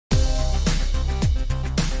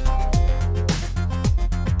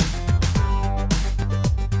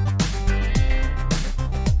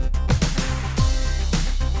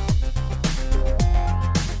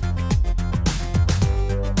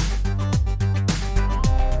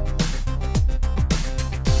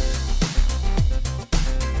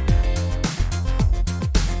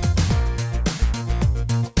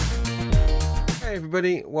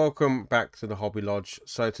everybody, welcome back to the Hobby Lodge.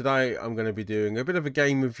 So today I'm going to be doing a bit of a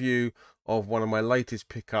game review of one of my latest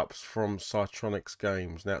pickups from Psytronik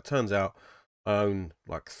games. Now it turns out I own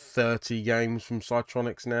like 30 games from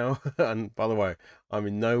Psytronik now, and by the way, I'm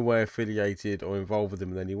in no way affiliated or involved with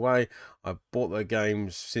them in any way. I bought their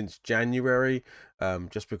games since January,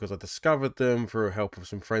 just because I discovered them through help of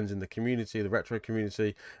some friends in the community, the retro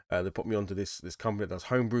community. They put me onto this company that does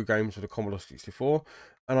homebrew games for the Commodore 64,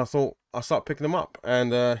 and I thought I'll start picking them up.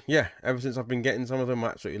 And yeah, ever since I've been getting some of them, I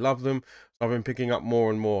absolutely love them. So I've been picking up more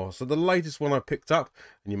and more. So the latest one I picked up,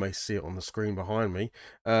 and you may see it on the screen behind me,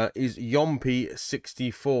 is Yoompy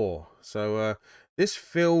 64. So this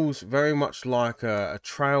feels very much like a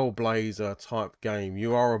Trailblazer type game.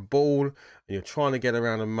 You are a ball and you're trying to get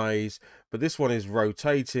around a maze, but this one is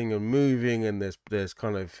rotating and moving, and there's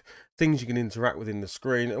kind of things you can interact with in the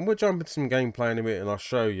screen. And we'll jump into some gameplay in a minute and I'll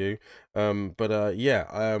show you. Yeah,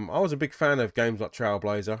 I was a big fan of games like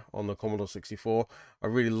Trailblazer on the Commodore 64. I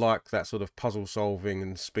really like that sort of puzzle solving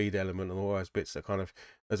and speed element and all those bits that kind of,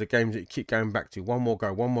 there's a game that you keep going back to. One more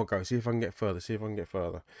go, see if I can get further,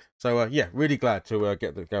 So yeah, really glad to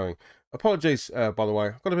get that going. Apologies, by the way,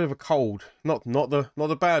 I've got a bit of a cold, not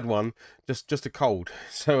a bad one, just a cold.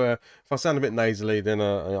 So if I sound a bit nasally, then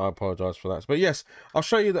I apologise for that. But yes, I'll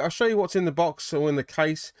show you what's in the box or in the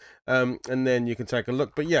case, and then you can take a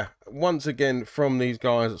look. But yeah, once again from these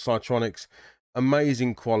guys at Psytronik,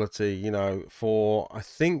 amazing quality. You know, for I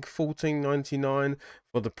think $14.99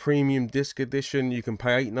 for the premium disc edition. You can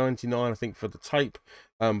pay $8.99 I think for the tape,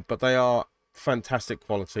 but they are fantastic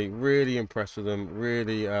quality. Really impressed with them.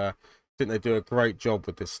 Really think they do a great job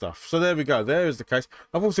with this stuff. So there we go, there is the case.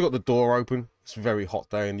 I've also got the door open. It's a very hot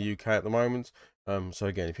day in the UK at the moment, so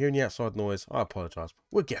again, if you're in the outside noise, I apologize.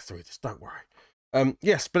 We'll get through this, don't worry.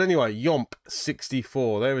 Yes, but anyway, Yoompy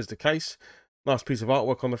 64, there is the case. Nice piece of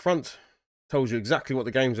artwork on the front, tells you exactly what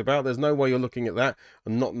the game's about. There's no way you're looking at that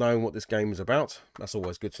and not knowing what this game is about. That's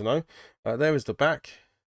always good to know. There is the back.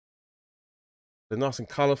 They're nice and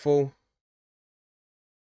colourful.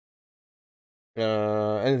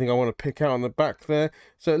 Anything I want to pick out on the back there?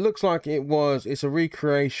 So it looks like it's a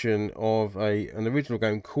recreation of an original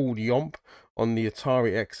game called Yoomp on the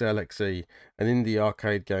Atari XL/XE, an indie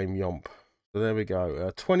arcade game, Yoomp. So there we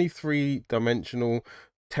go. 23-dimensional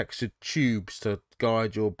textured tubes to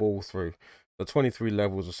guide your ball through. The 23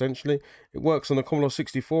 levels essentially. It works on the Commodore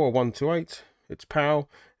 64 or 128. It's PAL.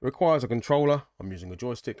 It requires a controller. I'm using a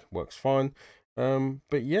joystick. Works fine.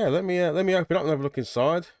 But yeah, let me open up and have a look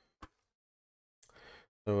inside.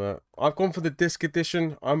 So I've gone for the disc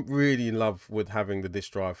edition. I'm really in love with having the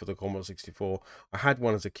disc drive for the Commodore 64. I had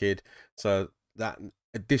one as a kid, so that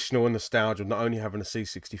additional nostalgia of not only having a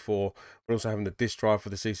C64 but also having the disc drive for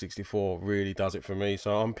the C64 really does it for me.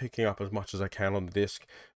 So I'm picking up as much as I can on the disc,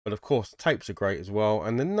 but of course tapes are great as well.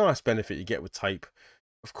 And the nice benefit you get with tape,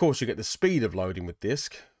 of course, you get the speed of loading with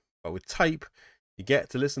disc, but with tape you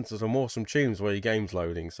get to listen to some awesome tunes while your game's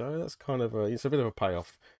loading. So that's kind of it's a bit of a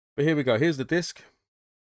payoff. But here we go, here's the disc.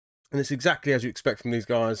 And it's exactly as you expect from these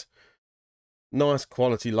guys. Nice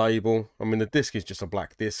quality label. I mean, the disc is just a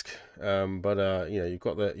black disc, but you know, you've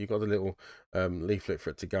got the little leaflet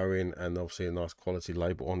for it to go in, and obviously a nice quality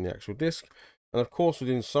label on the actual disc. And of course, with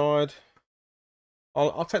inside,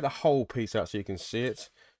 I'll take the whole piece out so you can see it.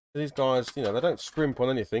 These guys, you know, they don't scrimp on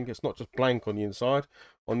anything. It's not just blank on the inside.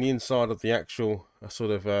 On the inside of the actual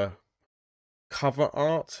sort of cover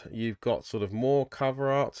art, you've got sort of more cover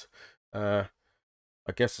art.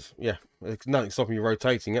 I guess, yeah, there's nothing stopping you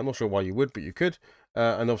rotating it. I'm not sure why you would, but you could.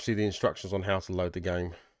 And obviously the instructions on how to load the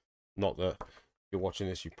game. Not that if you're watching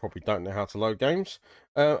this, you probably don't know how to load games.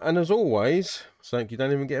 And as always, so you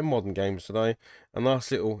don't even get in modern games today, a nice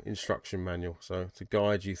little instruction manual. So to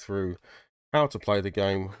guide you through how to play the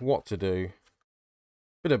game, what to do.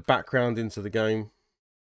 Bit of background into the game.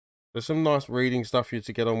 There's some nice reading stuff for you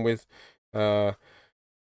to get on with.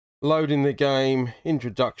 Loading the game,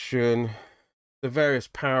 introduction, the various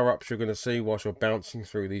power-ups you're going to see whilst you're bouncing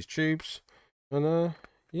through these tubes, and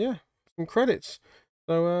yeah, some credits.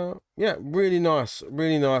 So yeah, really nice,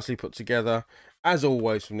 really nicely put together as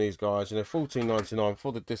always from these guys. You know, $14.99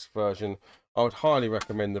 for the disc version. I would highly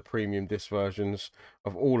recommend the premium disc versions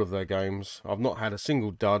of all of their games. I've not had a single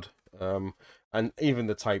dud, and even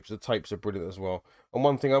the tapes are brilliant as well. And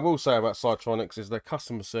one thing I will say about Psytronik is their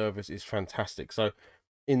customer service is fantastic. So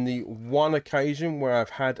in the one occasion where I've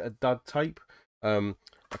had a dud tape, I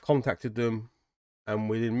contacted them, and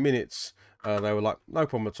within minutes they were like, no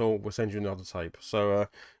problem at all, we'll send you another tape. So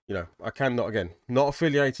you know, I cannot, again, not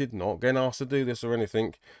affiliated, not getting asked to do this or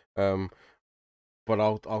anything, but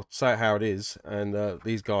I'll say it how it is. And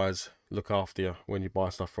these guys look after you when you buy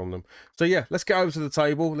stuff from them. So yeah, let's get over to the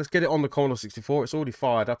table. Let's get it on the Commodore 64. It's already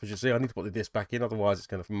fired up, as you see. I need to put the disc back in, otherwise it's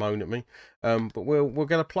going to moan at me. But we're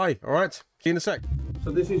going to play. All right, see you in a sec. So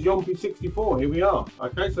this is Yoompy 64. Here we are.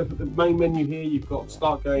 Okay, so for the main menu here, you've got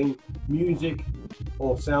start game, music,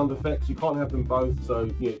 or sound effects. You can't have them both, so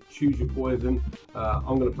you know, choose your poison.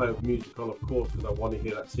 I'm going to play with music on, of course, because I want to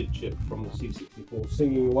hear that SID chip from the C64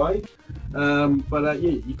 singing away. Yeah,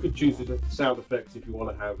 you could choose the sound effects if you want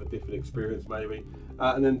to have a different experience, maybe.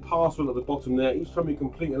 And then password at the bottom there. Each time you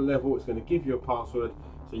complete a level, it's going to give you a password,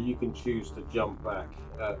 so you can choose to jump back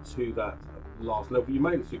to that last level you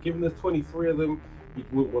made it. So given there's 23 of them, you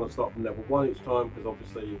wouldn't want to start from level 1 each time, because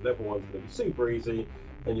obviously level 1 is going to be super easy,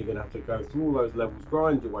 and you're going to have to go through all those levels,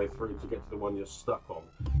 grind your way through to get to the one you're stuck on.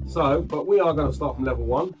 So, but we are going to start from level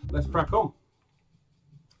 1. Let's crack on.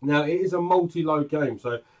 Now, it is a multi-load game,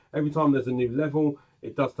 so every time there's a new level,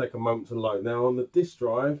 it does take a moment to load. Now, on the disk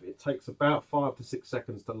drive, it takes about 5 to 6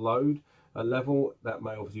 seconds to load a level. That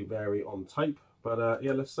may obviously vary on tape, but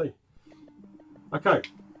yeah, let's see. Okay,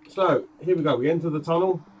 so here we go. We enter the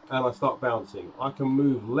tunnel, and I start bouncing. I can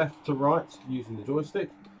move left to right using the joystick,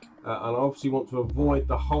 and I obviously want to avoid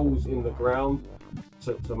the holes in the ground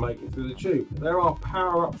to make it through the tube. There are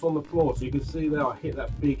power-ups on the floor, so you can see there I hit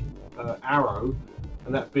that big arrow,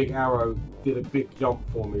 and that big arrow did a big jump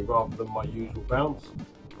for me rather than my usual bounce.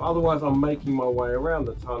 Otherwise, I'm making my way around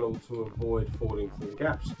the tunnel to avoid falling through the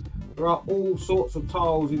gaps. There are all sorts of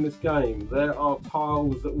tiles in this game. There are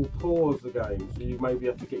tiles that will pause the game, so you maybe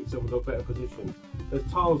have to get yourself into a better position. There's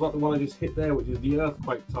tiles like the one I just hit there, which is the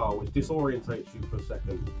earthquake tile, which disorientates you for a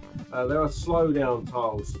second. There are slow down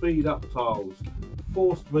tiles, speed up tiles,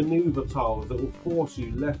 forced maneuver tiles that will force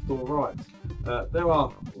you left or right. There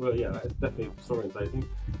are, well, yeah, that is definitely disorientating.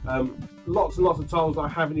 Lots and lots of tiles I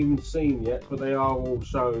haven't even seen yet, but they are all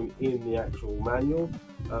shown in the actual manual.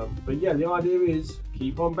 But yeah, the idea is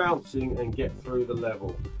keep on bouncing and get through the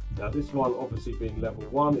level. Now this one, obviously being level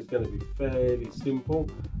 1, is going to be fairly simple.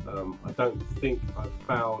 I don't think I've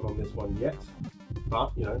failed on this one yet,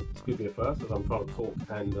 but you know, it's going to be a first as I'm trying to talk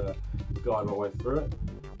and guide my way through it.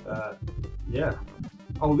 Yeah.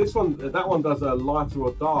 Oh, this one, that one does a lighter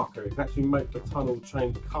or darker. It can actually make the tunnel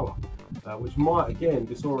change colour, which might again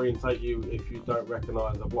disorientate you if you don't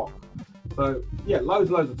recognise a block. So yeah,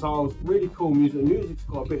 loads of tiles, really cool music. The music's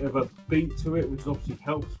got a bit of a beat to it, which obviously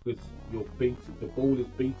helps because your beat, the ball is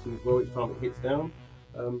beating as well each time it hits down.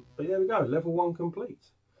 But there we go, level 1 complete.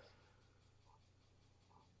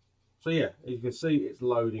 So yeah, as you can see, it's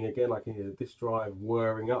loading again. I can hear the disk drive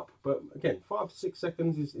whirring up, but again, 5 to 6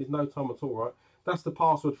 seconds is no time at all, right? That's the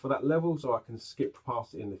password for that level, so I can skip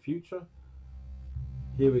past it in the future.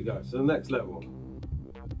 Here we go, so the next level.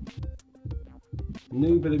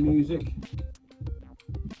 New bit of music.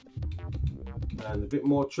 And a bit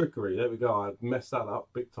more trickery. There we go, I messed that up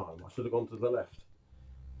big time. I should have gone to the left.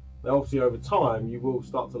 Now obviously over time, you will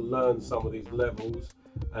start to learn some of these levels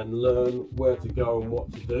and learn where to go and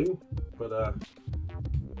what to do. But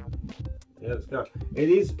yeah, let's go. It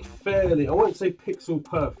is fairly, I won't say pixel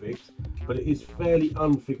perfect, but it is fairly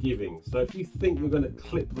unforgiving. So if you think you're going to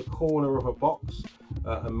clip the corner of a box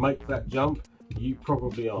and make that jump, you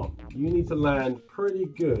probably aren't. You need to land pretty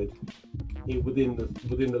good within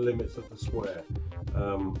the limits of the square.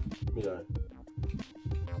 You know,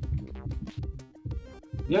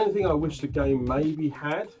 the only thing I wish the game maybe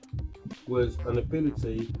had was an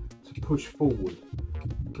ability to push forward.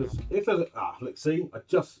 Because if there's let's see, I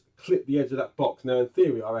just clipped the edge of that box. Now in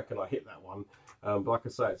theory, I reckon I hit that one. But like I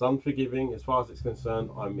say, it's unforgiving. As far as it's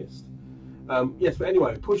concerned, I missed. Yes, but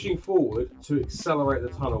anyway, pushing forward to accelerate the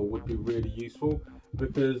tunnel would be really useful,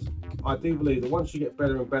 because I do believe that once you get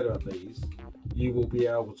better and better at these, you will be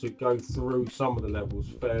able to go through some of the levels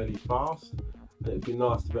fairly fast. And it'd be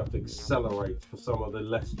nice to be able to accelerate for some of the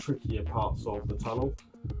less trickier parts of the tunnel,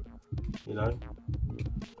 you know.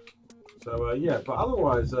 So yeah, but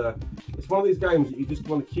otherwise, it's one of these games that you just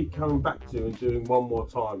want to keep coming back to and doing one more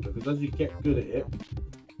time, because as you get good at it,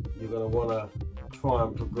 you're going to want to try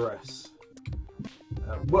and progress.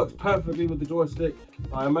 Works perfectly with the joystick.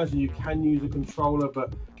 I imagine you can use a controller,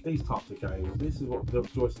 but these types of games, this is what the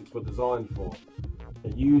joysticks were designed for.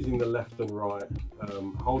 And using the left and right,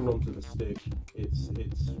 holding onto the stick, it's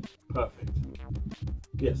perfect.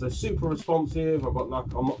 Yeah, so super responsive. I'm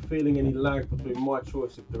not feeling any lag between my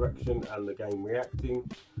choice of direction and the game reacting.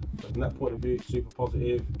 So from that point of view, super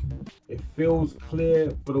positive. It feels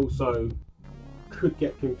clear, but also could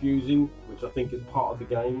get confusing, which I think is part of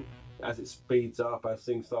the game. As it speeds up, as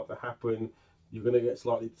things start to happen, you're going to get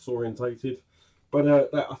slightly disorientated.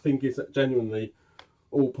 But that I think is genuinely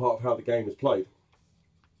all part of how the game is played.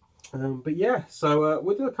 But yeah, so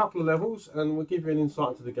we'll do a couple of levels and we'll give you an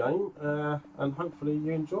insight into the game, and hopefully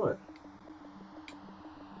you enjoy it.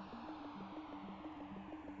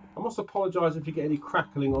 I must apologise if you get any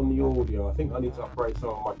crackling on the audio. I think I need to upgrade some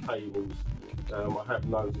of my cables. I have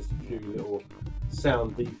noticed a few little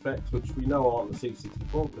sound defects, which we know aren't the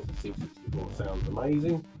C64, because the C64 sounds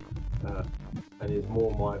amazing, and is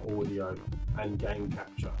more my audio and game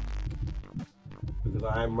capture, because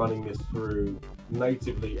I am running this through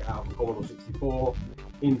natively out of Commodore 64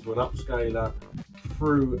 into an upscaler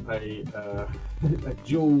through a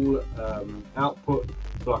dual output,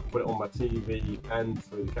 so I can put it on my TV and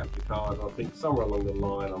through the capture card. I think somewhere along the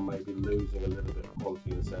line I'm maybe losing a little bit of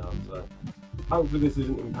quality in sound, so hopefully this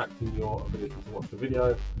isn't impacting your ability to watch the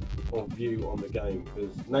video or view on the game,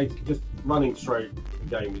 because just running straight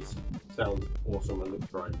the game sounds awesome and looks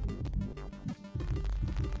great.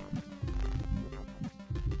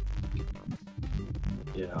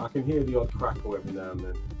 Yeah, I can hear the odd crackle every now and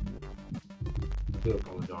then. I do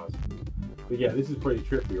apologise. But yeah, this is pretty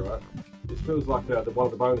trippy, right? This feels like one of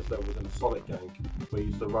the bonus levels in a Sonic game, where you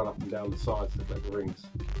used to run up and down the sides to collect the rings.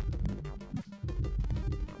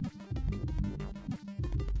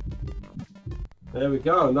 There we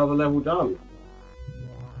go, another level done.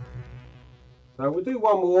 So we'll do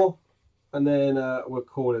one more, and then we'll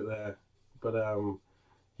call it there. But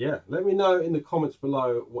yeah, let me know in the comments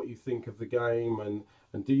below what you think of the game,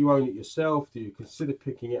 and do you own it yourself? Do you consider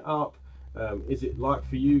picking it up? Is it like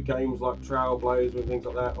for you games like Trailblazer and things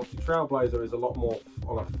like that? Obviously Trailblazer is a lot more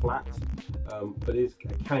on a flat, but it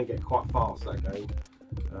can get quite fast, that game.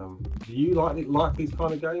 Do you like these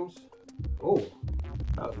kind of games? Oh,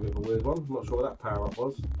 that was a bit of a weird one. I'm not sure what that power up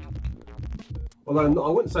was. Although I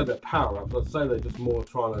wouldn't say they're power ups, I'd say they're just more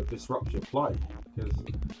trying to disrupt your play, because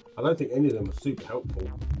I don't think any of them are super helpful.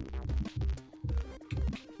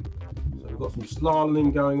 So we've got some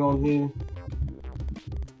slaloming going on here.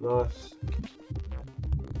 Nice.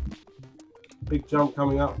 Big jump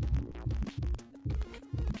coming up.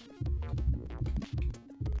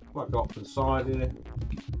 Might go up to the side here.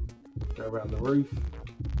 Go around the roof.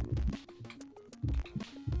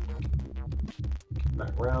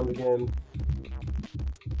 Back round again.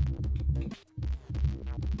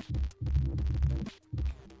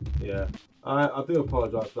 Yeah, I do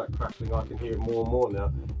apologise for that crackling. I can hear it more and more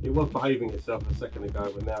now. It was behaving itself a second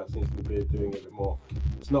ago, but now it seems to be doing it a bit more.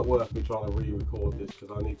 It's not worth me trying to re-record this,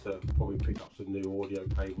 because I need to probably pick up some new audio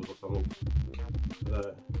cables or something.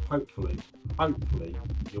 But, hopefully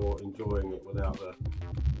you're enjoying it without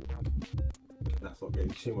that's not getting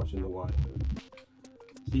too much in the way.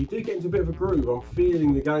 So you do get into a bit of a groove. I'm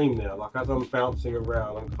feeling the game now. Like, as I'm bouncing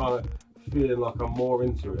around, I'm kind of feeling like I'm more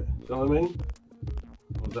into it. Do you know what I mean?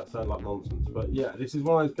 Or does that sound like nonsense? But yeah, this is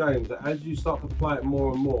one of those games that as you start to play it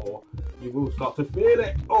more and more, you will start to feel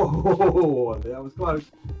it. Oh, that was close.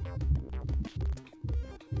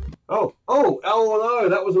 Oh no,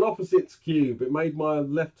 that was an opposite cube. It made my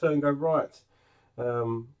left turn go right.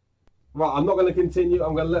 Right, I'm not going to continue.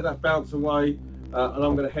 I'm going to let that bounce away. And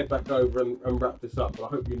I'm going to head back over and wrap this up, but I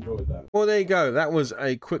hope you enjoyed that. Well, there you go. That was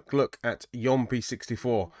a quick look at Yoompy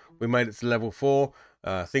 64. We made it to level 4.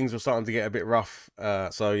 Things were starting to get a bit rough.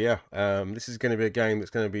 So yeah, this is going to be a game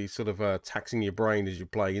that's going to be sort of taxing your brain as you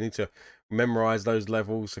play. You need to memorize those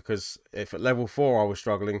levels, because if at level 4 I was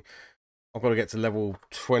struggling, I've got to get to level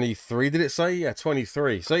 23, did it say? Yeah,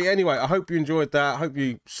 23. So yeah, anyway, I hope you enjoyed that. I hope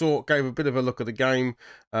you gave a bit of a look at the game.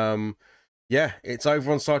 Yeah, it's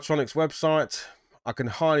over on Psytronik's website. I can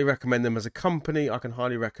highly recommend them as a company. I can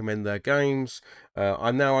highly recommend their games.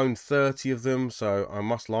 I now own 30 of them, so I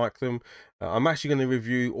must like them. I'm actually going to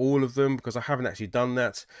review all of them, because I haven't actually done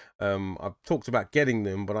that. I've talked about getting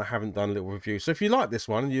them, but I haven't done a little review. So if you like this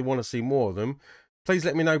one and you want to see more of them, please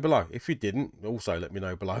let me know below. If you didn't, also let me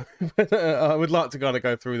know below. I would like to kind of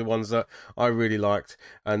go through the ones that I really liked.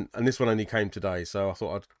 And this one only came today, so I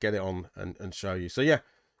thought I'd get it on and show you. So yeah,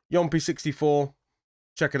 Yoompy 64.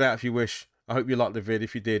 Check it out if you wish. I hope you liked the vid.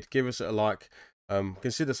 If you did, give us a like.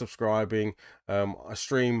 Consider subscribing. I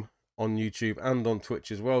stream on YouTube and on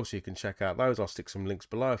Twitch as well, so you can check out those. I'll stick some links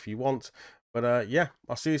below if you want. But yeah,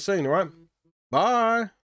 I'll see you soon, all right? Bye!